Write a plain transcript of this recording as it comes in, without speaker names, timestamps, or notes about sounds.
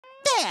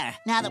There!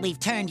 Now that we've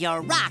turned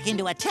your rock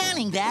into a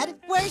tanning bed,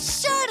 we're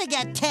sure to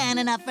get tan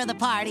enough for the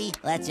party.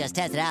 Let's just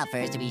test it out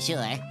first to be sure.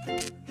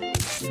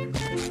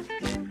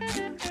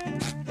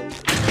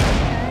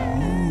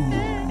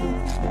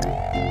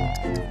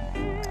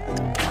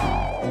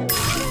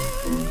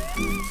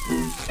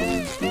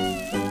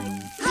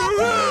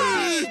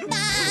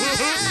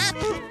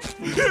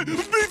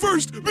 Be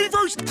first! Be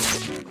first!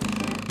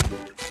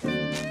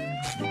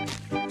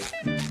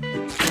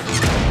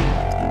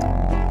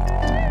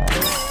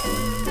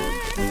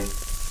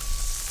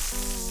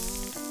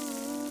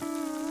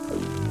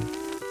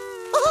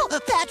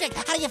 Patrick,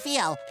 how do you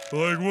feel?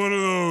 Like one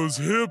of those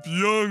hip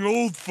young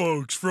old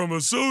folks from a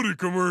soda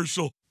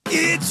commercial.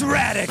 It's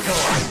radical!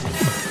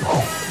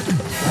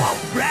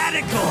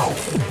 Radical!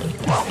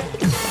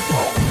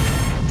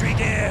 Drink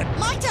it!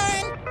 My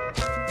turn!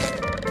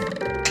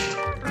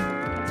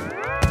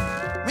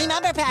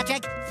 Remember,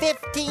 Patrick,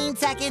 15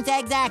 seconds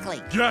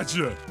exactly.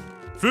 Gotcha.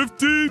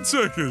 15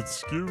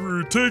 seconds. Give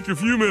or take a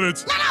few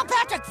minutes. No,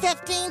 Patrick,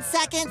 15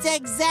 seconds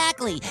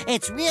exactly.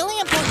 It's really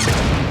important.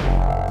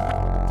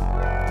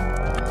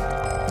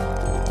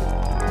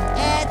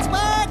 It's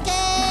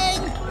working!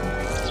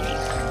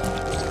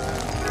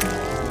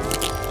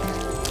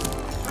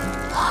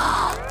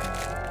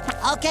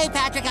 Okay,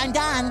 Patrick, I'm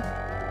done.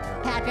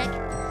 Patrick,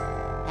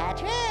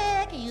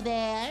 are you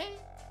there?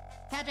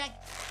 Patrick?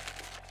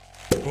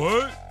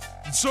 What?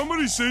 Did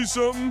somebody say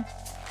something?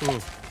 Oh.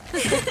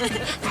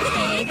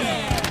 Hey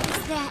there.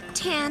 Is that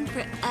tan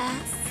for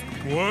us?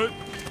 What?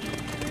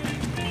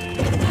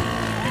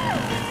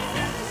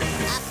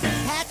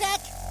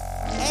 Patrick?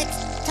 It's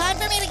time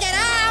for me to get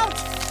out!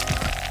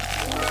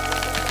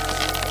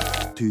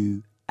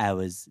 2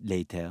 hours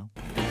later.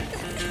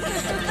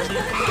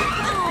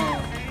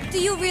 Oh, do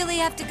you really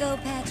have to go,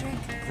 Patrick?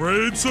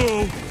 Afraid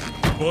so.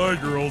 Bye,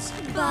 girls.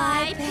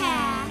 Bye,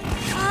 Pat.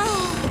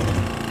 Oh,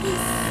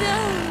 he's so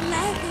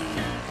leathery.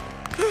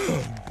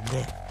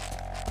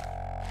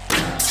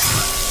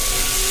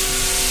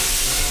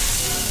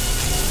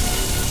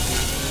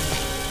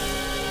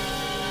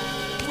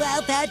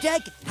 Well,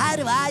 Patrick, how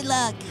do I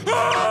look?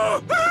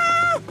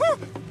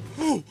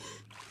 Oh,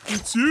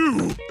 it's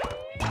you.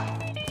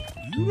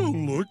 You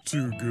don't look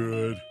too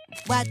good.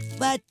 What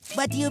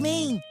do you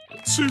mean?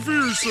 See for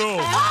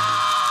yourself.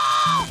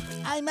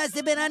 I must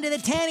have been under the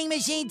tanning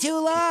machine too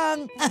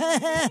long.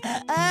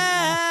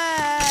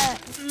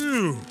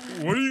 Ew,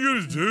 what are you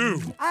gonna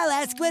do? I'll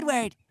ask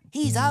Squidward.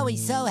 He's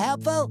always so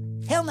helpful.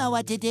 He'll know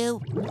what to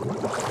do.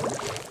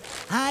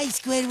 Hi,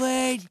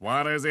 Squidward.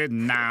 What is it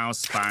now,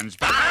 Spongebob?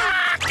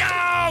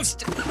 Ah,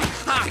 ghost!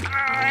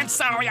 I'm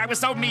sorry I was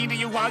so mean to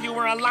you while you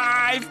were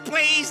alive.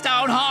 Please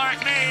don't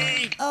hurt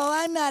me. Oh,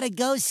 I'm not a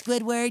ghost,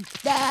 Squidward.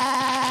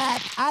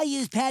 I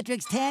used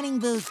Patrick's tanning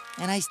booth,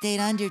 and I stayed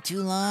under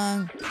too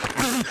long.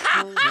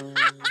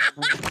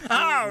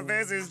 Oh,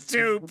 this is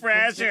too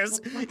precious.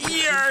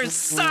 You're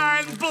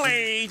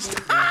sun-bleached.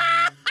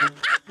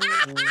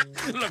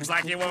 Looks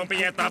like you won't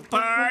be at the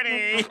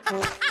party.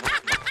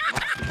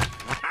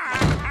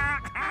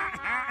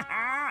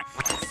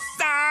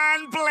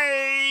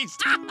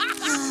 Sun-bleached.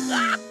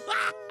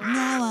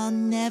 Now I'll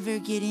never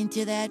get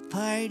into that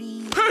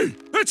party. Hey,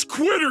 that's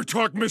quitter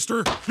talk,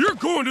 mister. You're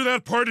going to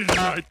that party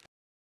tonight.